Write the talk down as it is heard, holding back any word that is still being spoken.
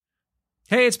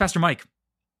Hey, it's Pastor Mike.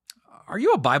 Are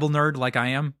you a Bible nerd like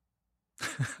I am?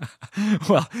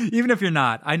 Well, even if you're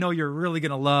not, I know you're really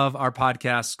going to love our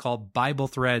podcast called Bible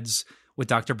Threads with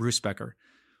Dr. Bruce Becker.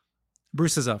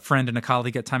 Bruce is a friend and a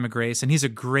colleague at Time of Grace, and he's a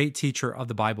great teacher of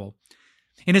the Bible.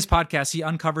 In his podcast, he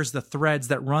uncovers the threads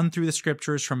that run through the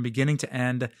scriptures from beginning to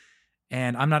end,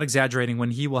 and I'm not exaggerating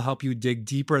when he will help you dig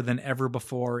deeper than ever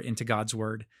before into God's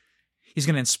Word. He's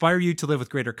going to inspire you to live with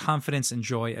greater confidence and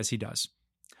joy as he does.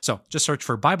 So just search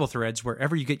for Bible Threads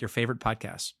wherever you get your favorite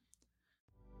podcasts.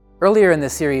 Earlier in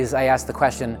this series, I asked the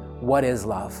question, what is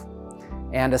love?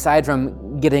 And aside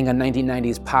from getting a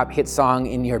 1990s pop hit song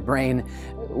in your brain,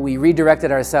 we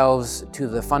redirected ourselves to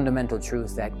the fundamental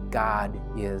truth that God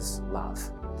is love.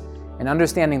 And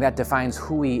understanding that defines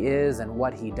who He is and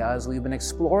what He does, we've been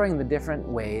exploring the different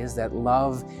ways that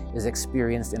love is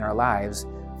experienced in our lives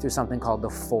through something called the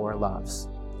 4 loves.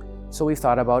 So we've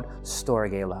thought about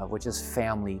storge love, which is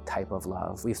family type of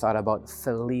love. We've thought about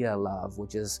philia love,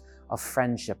 which is a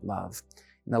friendship love.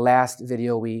 In the last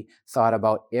video, we thought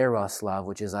about eros love,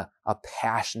 which is a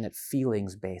passionate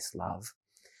feelings-based love.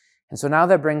 And so now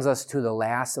that brings us to the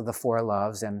last of the 4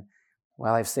 loves, and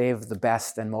well, I've saved the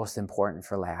best and most important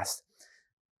for last.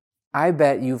 I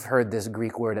bet you've heard this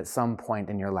Greek word at some point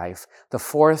in your life. The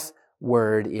 4th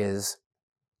word is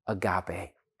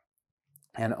agape.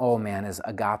 And oh man, is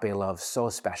agape love so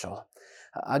special.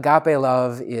 Agape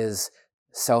love is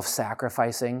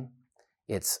self-sacrificing.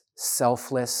 It's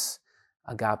selfless.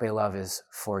 Agape love is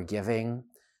forgiving.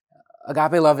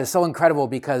 Agape love is so incredible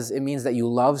because it means that you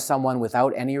love someone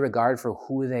without any regard for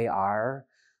who they are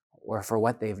or for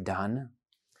what they've done.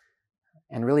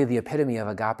 And really the epitome of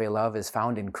agape love is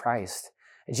found in Christ.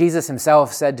 Jesus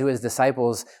himself said to his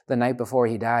disciples the night before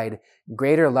he died,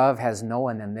 "Greater love has no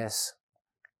one than this,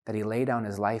 that he laid down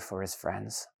his life for his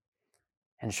friends."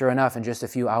 And sure enough, in just a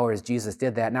few hours, Jesus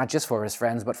did that, not just for his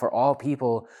friends, but for all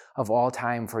people of all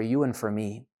time, for you and for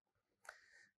me.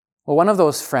 Well, one of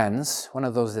those friends, one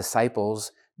of those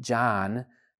disciples, John,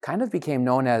 kind of became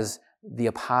known as the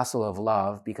apostle of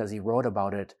love because he wrote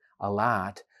about it a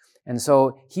lot. And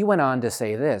so he went on to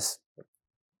say this.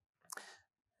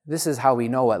 This is how we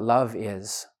know what love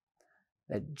is,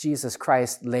 that Jesus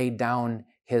Christ laid down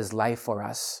his life for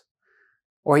us.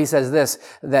 Or he says this,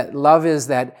 that love is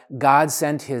that God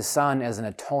sent his son as an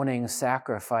atoning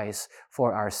sacrifice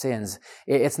for our sins.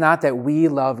 It's not that we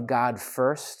loved God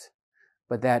first,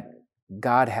 but that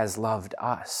God has loved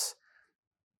us.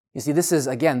 You see, this is,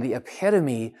 again, the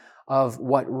epitome of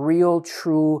what real,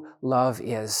 true love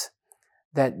is.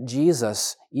 That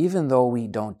Jesus, even though we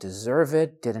don't deserve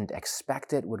it, didn't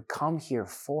expect it, would come here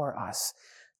for us,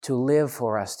 to live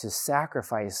for us, to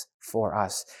sacrifice for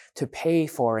us, to pay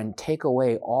for and take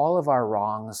away all of our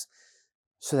wrongs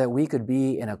so that we could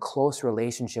be in a close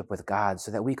relationship with God, so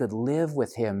that we could live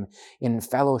with him in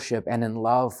fellowship and in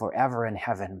love forever in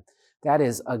heaven. That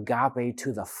is agape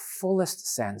to the fullest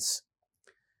sense.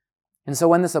 And so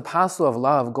when this apostle of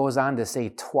love goes on to say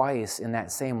twice in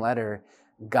that same letter,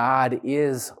 God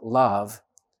is love,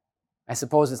 I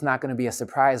suppose it's not going to be a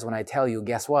surprise when I tell you,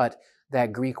 guess what?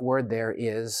 That Greek word there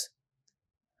is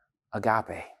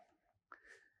agape.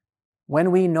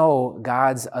 When we know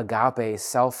God's agape,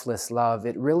 selfless love,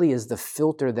 it really is the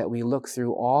filter that we look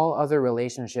through all other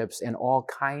relationships and all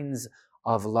kinds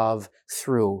of love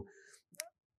through.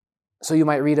 So you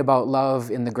might read about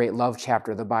love in the great love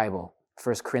chapter of the Bible,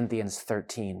 1 Corinthians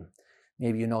 13.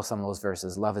 Maybe you know some of those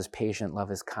verses. Love is patient,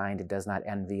 love is kind, it does not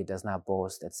envy, it does not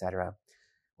boast, etc.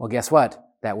 Well, guess what?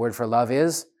 That word for love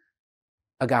is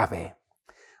agape.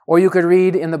 Or you could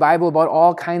read in the Bible about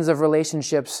all kinds of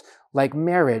relationships like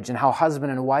marriage and how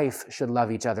husband and wife should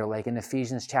love each other, like in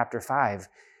Ephesians chapter 5.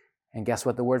 And guess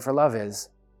what the word for love is?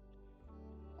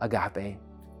 Agape.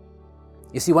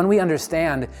 You see, when we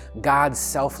understand God's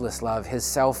selfless love, his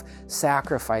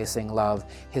self-sacrificing love,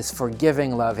 his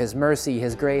forgiving love, his mercy,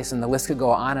 his grace, and the list could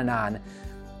go on,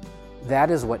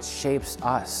 that is what shapes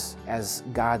us as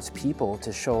God's people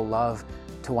to show love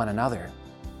to one another.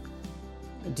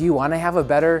 Do you want to have a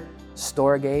better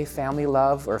storge family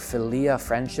love or philia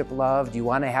friendship love? Do you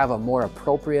want to have a more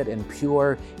appropriate and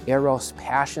pure eros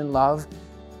passion love?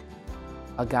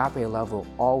 Agape love will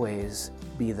always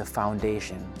be the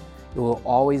foundation. It will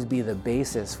always be the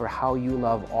basis for how you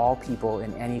love all people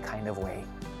in any kind of way.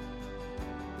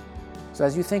 So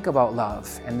as you think about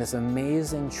love and this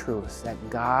amazing truth that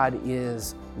God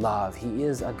is love, he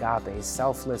is agape,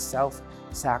 selfless,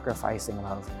 self-sacrificing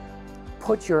love,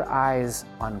 put your eyes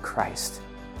on Christ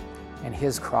and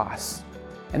his cross.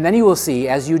 And then you will see,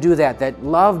 as you do that, that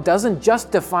love doesn't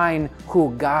just define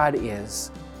who God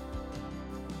is,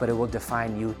 but it will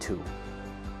define you too.